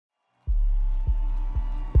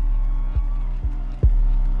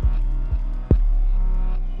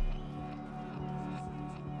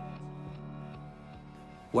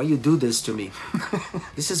Why you do this to me?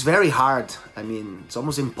 This is very hard. I mean, it's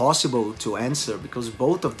almost impossible to answer because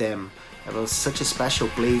both of them have such a special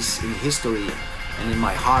place in history and in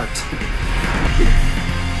my heart.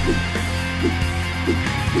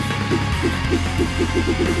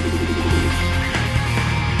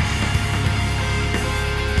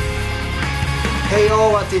 Hey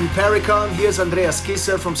all at Impericon, here's Andreas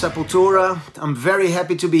from Sepultura. I'm very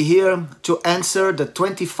happy to be here to answer the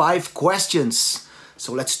 25 questions.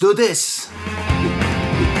 So let's do this!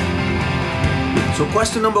 So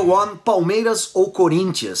question number 1, Palmeiras or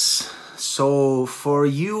Corinthians? So for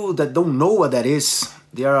you that don't know what that is,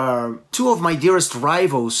 there are two of my dearest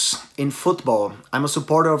rivals in football. I'm a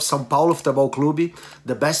supporter of São Paulo Futebol Clube,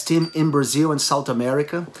 the best team in Brazil and South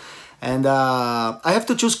America. And I have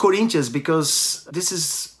to choose Corinthians because this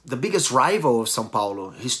is the biggest rival of São Paulo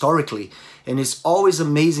historically. And it's always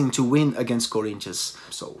amazing to win against Corinthians.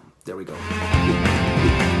 So there we go.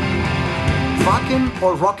 Wacken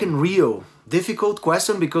or Rock in Rio? Difficult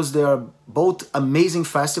question because they are both amazing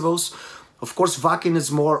festivals. Of course, Wacken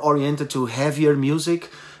is more oriented to heavier music,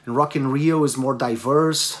 and Rock in Rio is more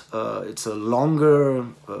diverse. It's a longer,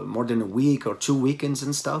 more than a week or 2 weekends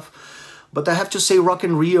and stuff. But I have to say Rock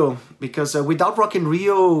in Rio because without Rock in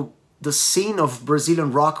Rio, the scene of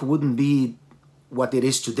Brazilian rock wouldn't be what it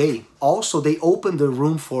is today. Also, they opened the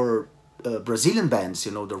room for Brazilian bands,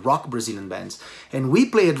 you know, the rock Brazilian bands. And we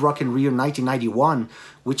played Rock in Rio in 1991,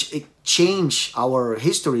 which it changed our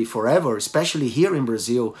history forever, especially here in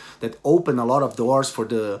Brazil, that opened a lot of doors for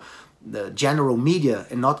the general media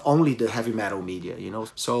and not only the heavy metal media, you know.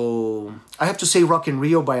 So I have to say Rock in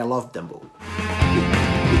Rio, but I love them both.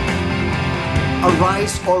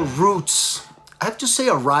 Arise or Roots? I have to say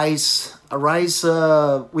Arise. Arise,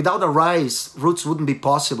 without Arise, Roots wouldn't be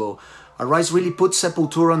possible. Arise really put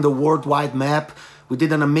Sepultura on the worldwide map. We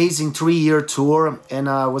did an amazing 3-year tour, and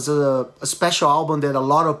it was a special album that a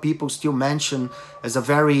lot of people still mention as a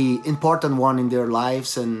very important one in their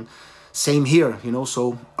lives, and same here, you know,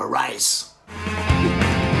 so Arise.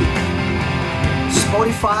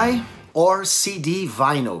 Spotify or CD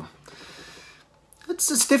vinyl?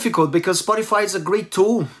 It's difficult because Spotify is a great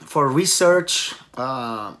tool for research,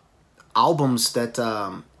 albums that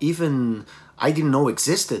even I didn't know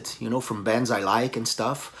existed, you know, from bands I like and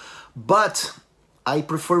stuff. But I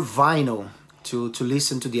prefer vinyl to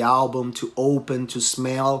listen to the album, to open, to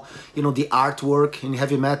smell, you know, the artwork. In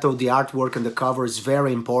heavy metal, the artwork and the cover is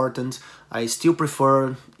very important. I still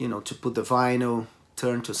prefer, you know, to put the vinyl,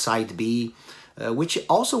 turn to side B, which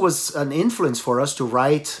also was an influence for us to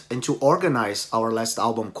write and to organize our last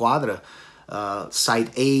album, Quadra.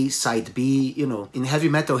 Side A, side B, you know, in heavy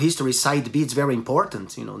metal history, side B is very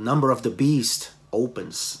important, you know, Number of the Beast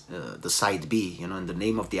opens the side B, you know, and the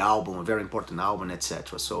name of the album, a very important album,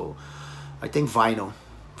 etc. So I think vinyl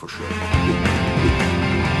for sure.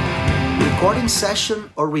 Recording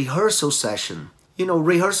session or rehearsal session? You know,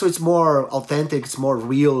 rehearsal is more authentic, it's more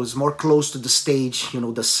real, it's more close to the stage, you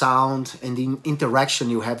know, the sound and the interaction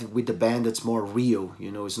you have with the band, it's more real,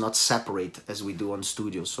 you know, it's not separate as we do on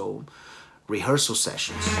studio. So rehearsal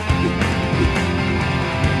sessions.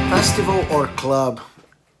 Festival or club?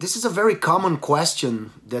 This is a very common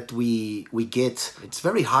question that we get. It's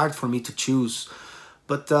very hard for me to choose,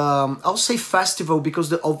 but I'll say festival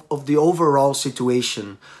because of the overall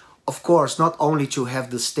situation. Of course, not only to have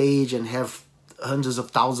the stage and have hundreds of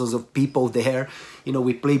thousands of people there. You know,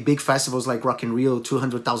 we play big festivals like Rock in Rio,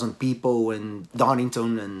 200,000 people, and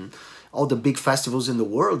Donington, and all the big festivals in the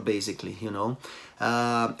world, basically, you know.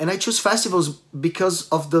 And I choose festivals because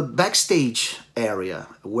of the backstage area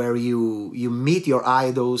where you meet your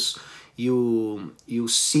idols, you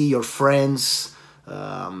see your friends,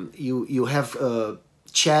 you have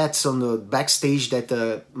chats on the backstage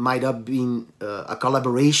that might have been a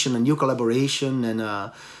collaboration, a new collaboration,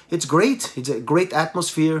 and it's great. It's a great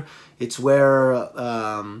atmosphere. It's where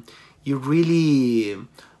you really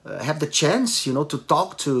have the chance, you know, to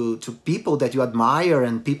talk to people that you admire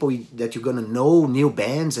and people that you're gonna know, new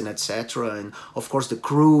bands and etc. And of course the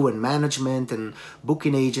crew and management and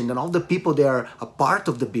booking agent and all the people that are a part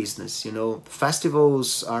of the business, you know.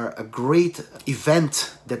 Festivals are a great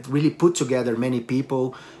event that really put together many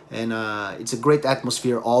people, and it's a great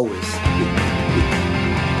atmosphere always.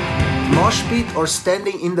 Mosh pit or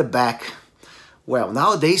standing in the back? Well,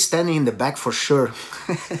 nowadays standing in the back for sure.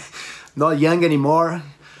 Not young anymore.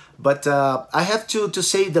 But I have to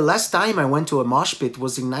say the last time I went to a mosh pit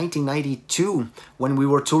was in 1992 when we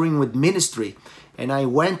were touring with Ministry. And I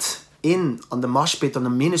went in on the mosh pit on a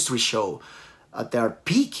Ministry show at their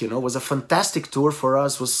peak, you know. It was a fantastic tour for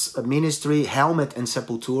us. It was a Ministry, Helmet and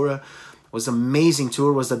Sepultura. was amazing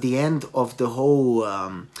tour. Was at the end of the whole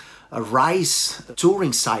Rise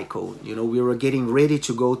touring cycle. You know, we were getting ready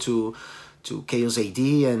to go to Chaos AD,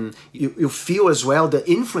 and you feel as well the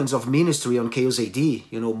influence of Ministry on Chaos AD,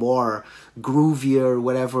 you know, more groovier,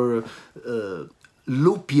 whatever,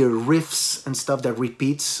 loopier riffs and stuff that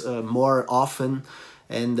repeats more often.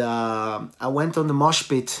 And I went on the mosh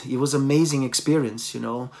pit. It was an amazing experience, you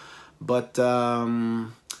know, but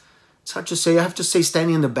it's hard to say. I have to say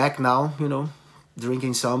standing in the back now, you know,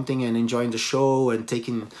 drinking something and enjoying the show and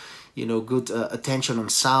taking, you know, good attention on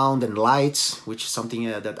sound and lights, which is something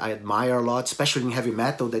that I admire a lot, especially in heavy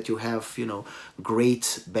metal, that you have, you know,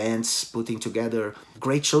 great bands putting together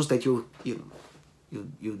great shows that you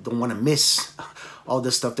don't want to miss all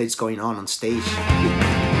the stuff that's going on stage.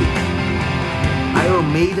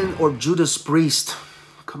 Iron Maiden or Judas Priest?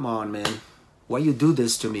 Come on, man. Why you do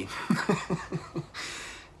this to me?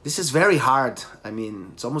 This is very hard. I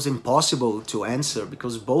mean, it's almost impossible to answer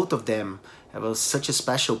because both of them have such a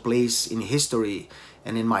special place in history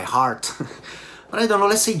and in my heart. But I don't know,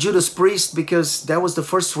 let's say Judas Priest, because that was the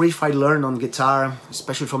first riff I learned on guitar,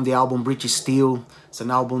 especially from the album British Steel. It's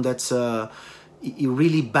an album that's, you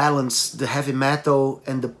really balance the heavy metal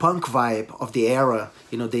and the punk vibe of the era,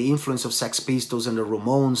 you know, the influence of Sex Pistols and the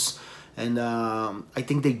Ramones. And I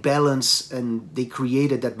think they balance and they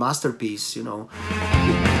created that masterpiece, you know.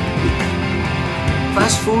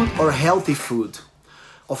 Fast food or healthy food?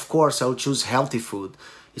 Of course, I'll choose healthy food.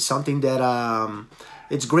 It's something that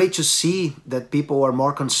it's great to see that people are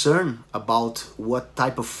more concerned about what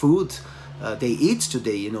type of food they eat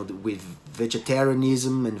today, you know, with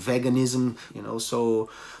vegetarianism and veganism, you know. So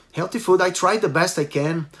healthy food, I try the best I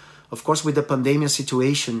can. Of course, with the pandemic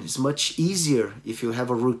situation, it's much easier if you have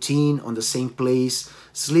a routine on the same place,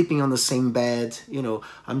 sleeping on the same bed, you know.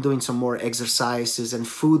 I'm doing some more exercises and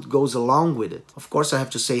food goes along with it. Of course, I have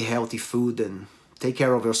to say healthy food and take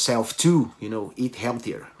care of yourself too, you know, eat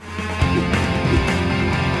healthier.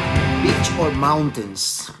 Beach or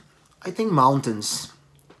mountains? I think mountains.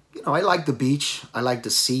 You know, I like the beach, I like the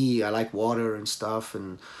sea, I like water and stuff,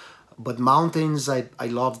 but mountains, I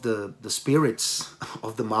love the spirits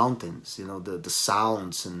of the mountains, you know, the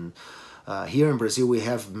sounds. And here in Brazil, we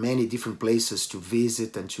have many different places to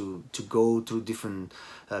visit and to go to different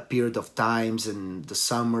period of times, and the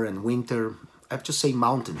summer and winter. I have to say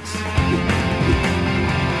mountains.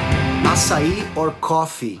 Açaí or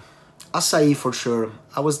coffee? Açaí for sure.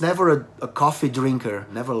 I was never a coffee drinker,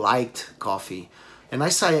 never liked coffee. And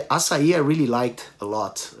açaí I really liked a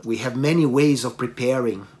lot. We have many ways of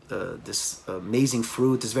preparing this amazing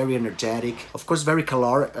fruit. It's very energetic. Of course, very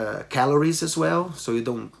calories as well, so you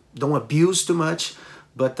don't abuse too much.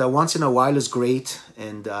 But once in a while is great.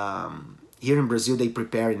 And here in Brazil, they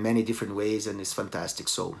prepare in many different ways, and it's fantastic.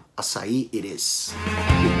 So açaí it is.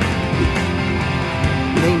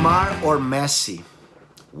 Neymar or Messi?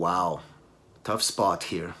 Wow, tough spot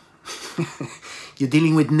here. You're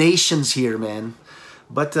dealing with nations here, man.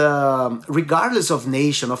 But regardless of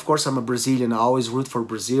nation, of course I'm a Brazilian, I always root for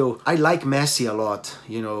Brazil. I like Messi a lot,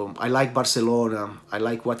 you know, I like Barcelona, I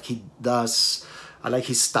like what he does, I like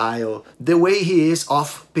his style. The way he is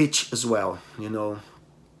off pitch as well, you know,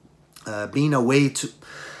 being away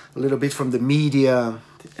a little bit from the media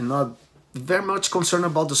and not very much concerned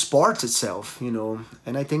about the sport itself, you know.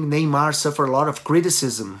 And I think Neymar suffered a lot of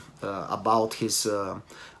criticism about his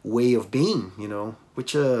way of being, you know,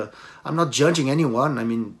 which I'm not judging anyone. I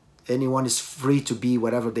mean, anyone is free to be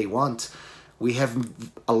whatever they want. We have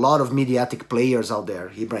a lot of mediatic players out there,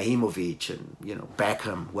 Ibrahimovic and, you know,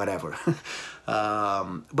 Beckham, whatever.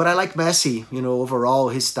 But I like Messi, you know, overall,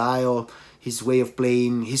 his style, his way of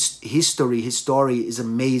playing, his history, his story is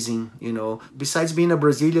amazing, you know. Besides being a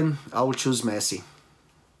Brazilian, I will choose Messi.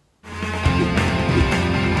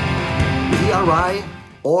 DRI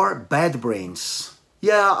or Bad Brains?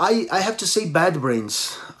 Yeah, I have to say Bad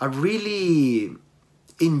Brains. I really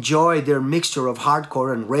enjoy their mixture of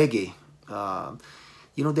hardcore and reggae.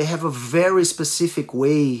 You know, they have a very specific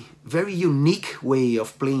way, very unique way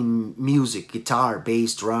of playing music, guitar,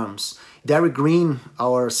 bass, drums. Derek Green,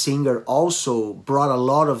 our singer, also brought a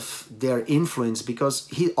lot of their influence because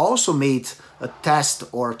he also made a test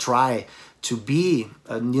or a try to be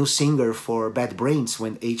a new singer for Bad Brains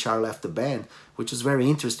when HR left the band, which is very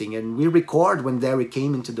interesting. And we record when Derek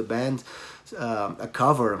came into the band a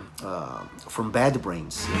cover from Bad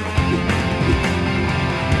Brains. You know.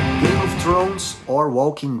 Game of Thrones or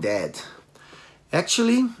Walking Dead?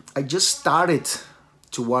 Actually, I just started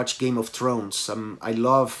to watch Game of Thrones. I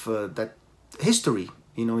love that history,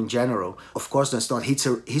 you know, in general. Of course, that's not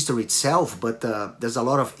history itself, but there's a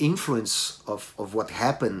lot of influence of what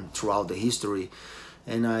happened throughout the history.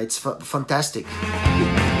 and it's fantastic.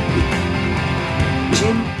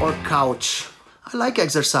 Gym or couch? I like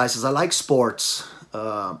exercises, I like sports.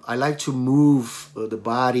 I like to move the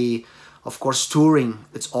body. Of course, touring,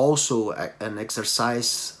 it's also an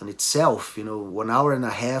exercise in itself, you know, 1.5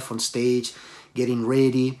 hours on stage, getting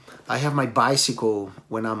ready. I have my bicycle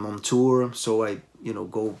when I'm on tour, so I, you know,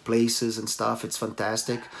 go places and stuff. It's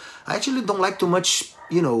fantastic. I actually don't like too much,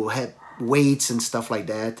 you know, have weights and stuff like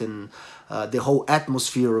that, and the whole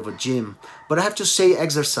atmosphere of a gym. But I have to say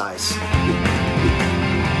exercise.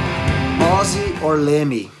 Ozzy or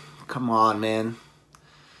Lemmy? Come on, man.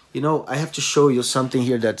 You know, I have to show you something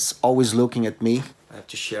here that's always looking at me. I have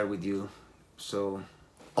to share with you. So,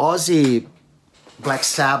 Ozzy, Black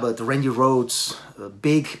Sabbath, Randy Rhoads, a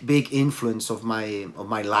big influence of my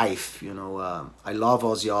life. You know, I love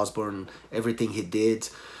Ozzy Osbourne, everything he did.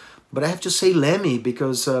 But I have to say Lemmy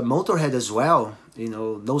because Motorhead as well. You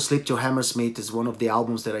know, No Sleep Till Hammersmith is one of the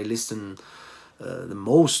albums that I listen the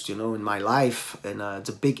most, you know, in my life, and it's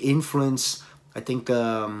a big influence. I think.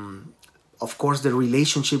 Of course, the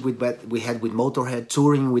relationship we had with Motorhead,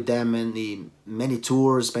 touring with them, many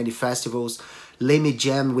tours, many festivals. Lemmy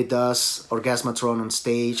jammed with us, Orgasmatron on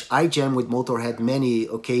stage. I jammed with Motorhead many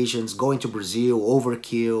occasions, going to Brazil,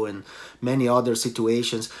 Overkill, and many other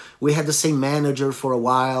situations. We had the same manager for a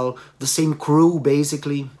while, the same crew,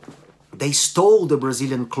 basically. They stole the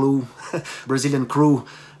Brazilian crew,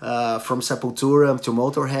 from Sepultura to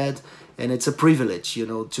Motorhead. And it's a privilege, you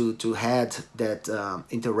know, to had that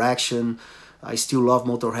interaction. I still love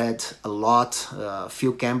Motorhead a lot.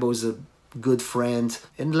 Phil Campbell is a good friend.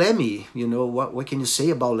 And Lemmy, you know, what can you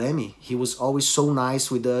say about Lemmy? He was always so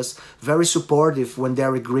nice with us, very supportive when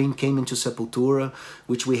Derek Green came into Sepultura,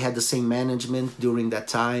 which we had the same management during that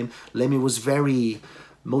time. Lemmy was very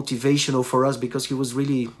motivational for us because he was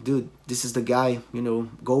really, dude, this is the guy, you know,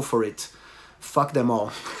 go for it. Fuck them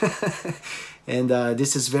all. And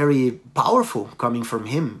this is very powerful coming from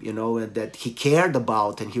him, you know, and that he cared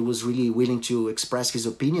about, and he was really willing to express his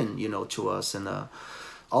opinion, you know, to us. And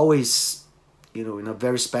always, you know, in a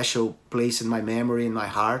very special place in my memory, in my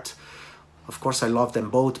heart. Of course, I love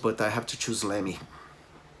them both, but I have to choose Lemmy.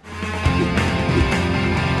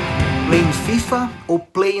 Playing FIFA or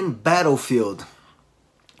playing Battlefield?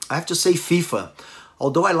 I have to say FIFA.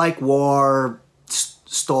 Although I like war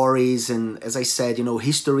stories and, as I said, you know,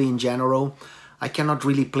 history in general, I cannot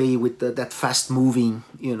really play with that fast moving,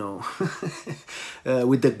 you know,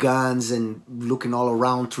 with the guns and looking all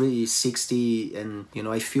around 360, and, you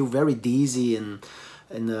know, I feel very dizzy, and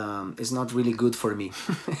it's not really good for me.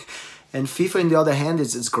 And FIFA, on the other hand,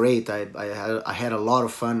 it's great. I had a lot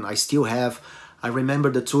of fun. I still have. I remember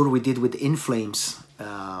the tour we did with In Flames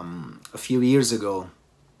a few years ago,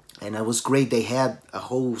 and it was great. They had a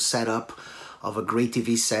whole setup of a great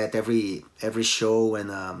TV set every show,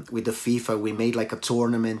 and with the FIFA we made like a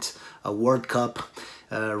tournament, a World Cup.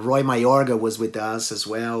 Roy Mayorga was with us as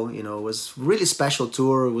well. You know, it was really special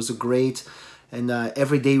tour. It was a great, and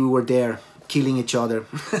every day we were there killing each other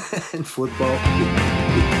in football.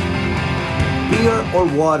 Beer or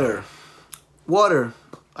water? Water.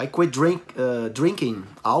 I quit drinking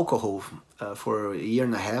alcohol for 1.5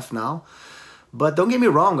 years now. But don't get me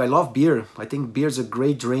wrong, I love beer. I think beer is a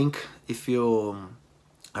great drink if you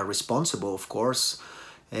are responsible, of course.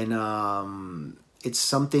 And it's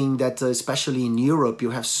something that, especially in Europe,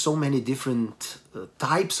 you have so many different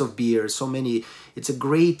types of beer, so many. It's a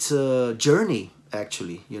great journey,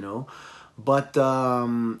 actually, you know. But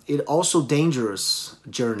it also dangerous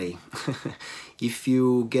journey. If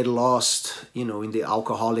you get lost, you know, in the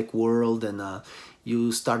alcoholic world, and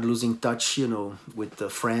you start losing touch, you know, with the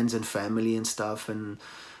friends and family and stuff, and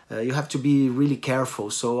you have to be really careful.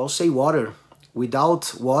 So I'll say water.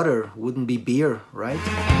 Without water wouldn't be beer, right?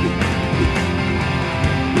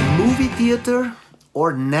 Movie theater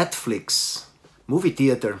or Netflix? Movie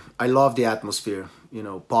theater. I love the atmosphere, you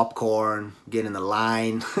know, popcorn, get in a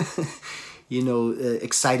line, you know,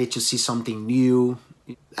 excited to see something new.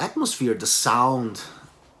 Atmosphere, the sound,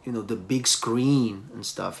 you know, the big screen and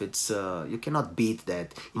stuff, it's you cannot beat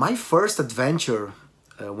that. My first adventure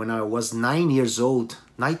when I was 9 years old,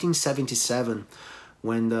 1977,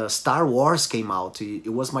 when the Star Wars came out,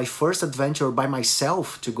 it was my first adventure by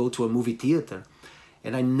myself to go to a movie theater.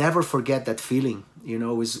 And I never forget that feeling, you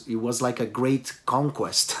know. It was like a great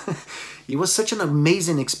conquest. It was such an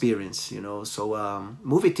amazing experience, you know. So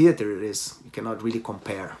movie theater it is, you cannot really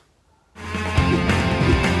compare.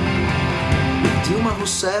 Dilma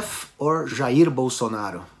Rousseff or Jair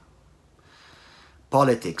Bolsonaro?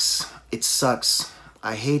 Politics. It sucks.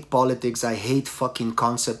 I hate politics. I hate fucking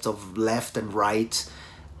concept of left and right,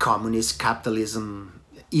 communist, capitalism.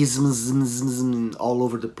 isms all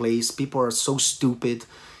over the place. People are so stupid.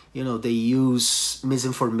 You know, they use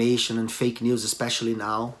misinformation and fake news, especially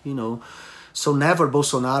now, you know. So never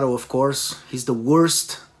Bolsonaro, of course. He's the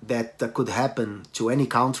worst that could happen to any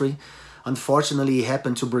country. Unfortunately, it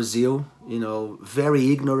happened to Brazil, you know,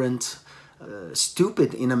 very ignorant,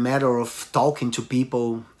 stupid in a matter of talking to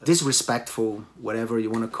people, disrespectful, whatever you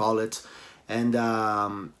want to call it. And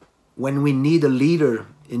when we need a leader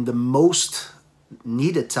in the most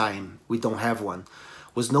needed time, we don't have one.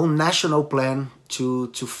 Was no national plan to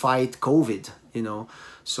fight COVID, you know.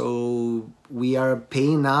 So we are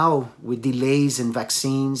paying now with delays in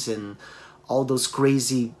vaccines and all those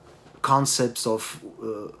crazy concepts of,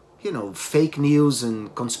 you know, fake news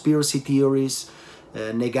and conspiracy theories,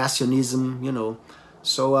 negationism, you know.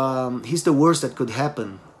 So he's the worst that could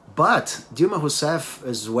happen. But Dilma Rousseff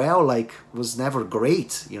as well, like, was never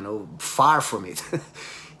great, you know, far from it.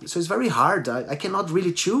 So it's very hard. I cannot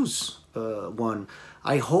really choose one.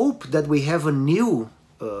 I hope that we have a new,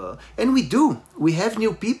 and we do, we have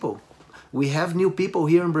new people. We have new people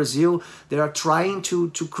here in Brazil that are trying to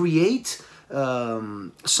create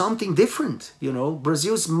something different, you know.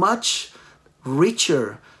 Brazil is much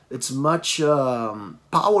richer, it's much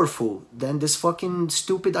powerful than this fucking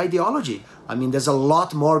stupid ideology. I mean, there's a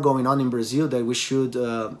lot more going on in Brazil that we should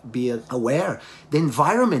be aware. The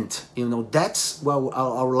environment, you know, that's what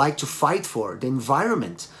I would like to fight for, the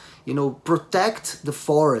environment. You know, protect the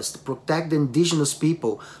forest, protect the indigenous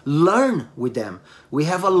people, learn with them. We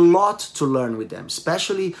have a lot to learn with them,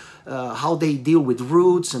 especially how they deal with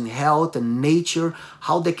roots and health and nature,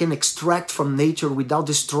 how they can extract from nature without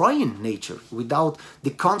destroying nature, without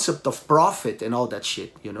the concept of profit and all that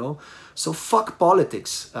shit, you know. So fuck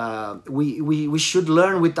politics. We should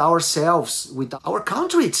learn with ourselves, with our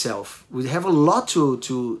country itself. We have a lot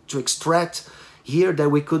to extract here that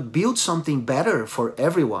we could build something better for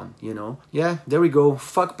everyone, you know. Yeah, there we go.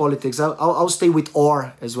 Fuck politics. I'll stay with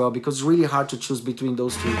or as well, because it's really hard to choose between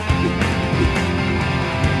those two.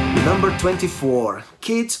 Number 24,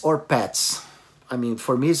 kids or pets. I mean,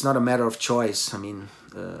 for me, it's not a matter of choice. I mean,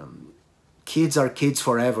 kids are kids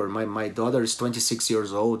forever. My daughter is 26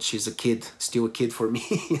 years old. She's a kid, still a kid for me,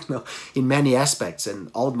 you know, in many aspects. And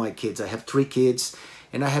all my kids, I have 3 kids.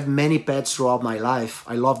 And I have many pets throughout my life.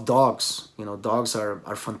 I love dogs. You know, dogs are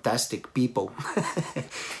fantastic people,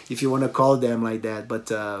 if you want to call them like that. But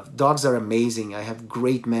dogs are amazing. I have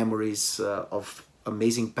great memories of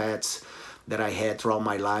amazing pets that I had throughout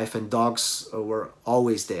my life. And dogs were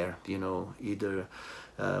always there, you know, either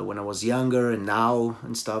when I was younger and now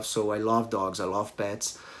and stuff. So I love dogs. I love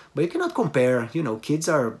pets. But you cannot compare, you know, kids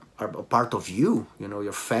are a part of you, you know,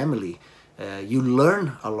 your family. You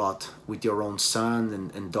learn a lot with your own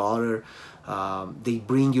son and daughter. They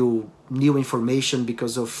bring you new information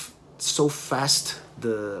because of so fast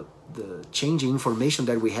the changing information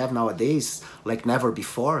that we have nowadays, like never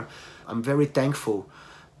before. I'm very thankful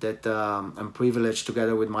that I'm privileged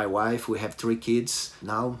together with my wife. We have 3 kids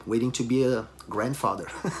now, waiting to be a grandfather.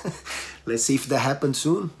 Let's see if that happens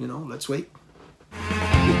soon, you know, let's wait.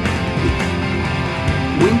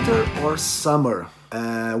 Winter or summer?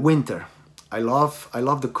 Winter. I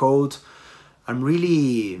love the cold. I'm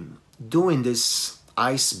really doing this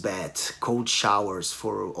ice bath, cold showers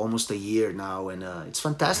for almost a year now, and it's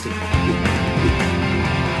fantastic.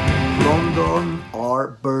 London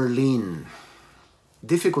or Berlin?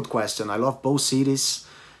 Difficult question. I love both cities,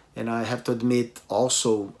 and I have to admit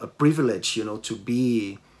also a privilege, you know, to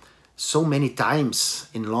be so many times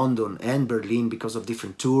in London and Berlin because of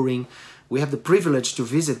different touring. We have the privilege to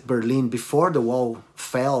visit Berlin before the wall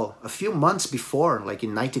fell, a few months before, like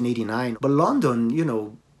in 1989. But London, you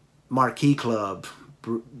know, Marquee Club,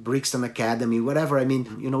 Brixton Academy, whatever. I mean,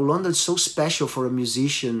 you know, London's so special for a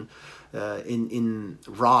musician in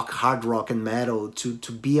rock, hard rock and metal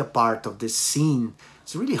to be a part of this scene.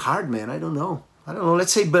 It's really hard, man. I don't know.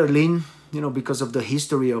 Let's say Berlin, you know, because of the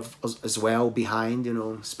history of as well behind, you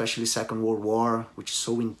know, especially Second World War, which is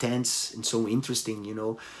so intense and so interesting, you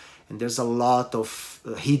know. And there's a lot of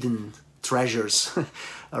hidden treasures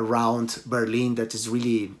around Berlin that is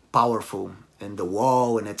really powerful, and the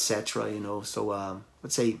wall and etc. You know, so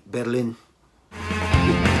let's say Berlin.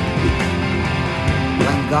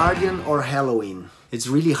 Blind Guardian or Halloween? It's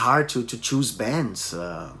really hard to choose bands,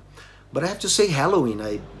 but I have to say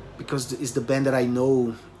Halloween. Because it's the band that I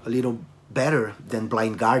know a little better than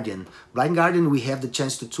Blind Guardian. Blind Guardian, we have the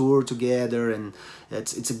chance to tour together, and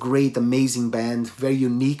it's a great, amazing band, very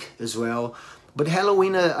unique as well. But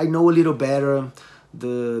Halloween, I know a little better.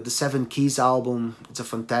 The Seven Keys album, it's a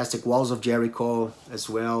fantastic. Walls of Jericho as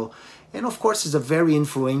well. And of course, it's a very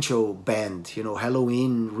influential band. You know,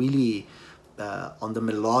 Halloween really on the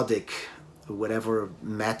melodic, whatever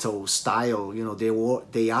metal style, you know,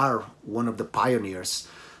 they are one of the pioneers.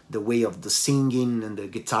 The way of the singing and the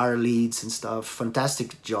guitar leads and stuff.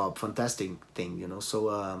 Fantastic job, fantastic thing, you know.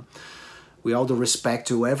 So with all the respect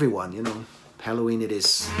to everyone, you know, Halloween it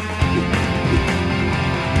is.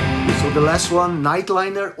 So the last one,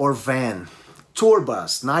 nightliner or van? Tour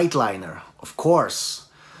bus, nightliner, of course.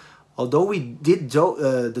 Although we did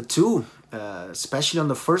the two, especially on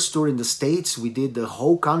the first tour in the States, we did the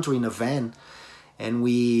whole country in a van. And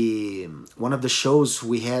one of the shows,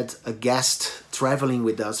 we had a guest traveling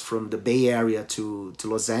with us from the Bay Area to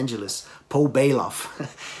Los Angeles, Paul Bailoff.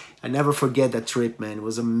 I never forget that trip, man. It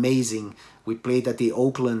was amazing. We played at the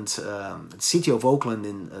city of Oakland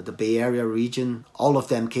in the Bay Area region. All of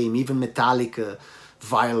them came, even Metallica,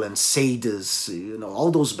 Violence, Sadus, you know,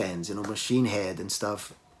 all those bands, you know, Machine Head and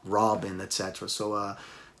stuff, Robin, etc. So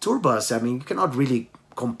tour bus, I mean, you cannot really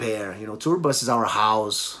compare, you know. Tour bus is our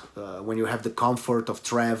house. When you have the comfort of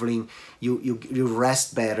traveling, you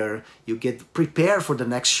rest better, you get prepared for the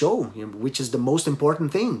next show, you know, which is the most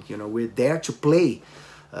important thing. You know, we're there to play,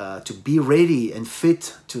 to be ready and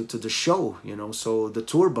fit to the show, you know. So the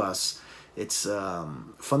tour bus, it's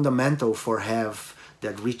fundamental for have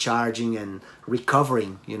that recharging and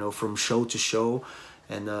recovering, you know, from show to show.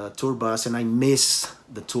 And tour bus, and I miss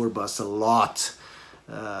the tour bus a lot.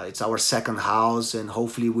 It's our second house, and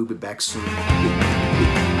hopefully we'll be back soon.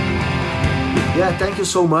 Yeah, thank you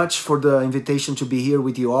so much for the invitation to be here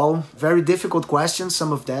with you all. Very difficult questions,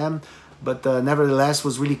 some of them, but nevertheless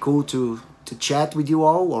was really cool to chat with you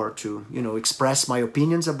all, or to, you know, express my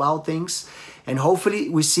opinions about things. And hopefully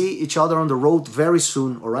we see each other on the road very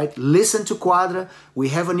soon, all right? Listen to Quadra. We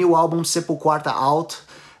have a new album, SEPULTURA, out,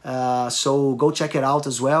 so go check it out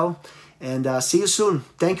as well. And see you soon.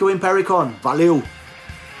 Thank you, Impericon. Valeu!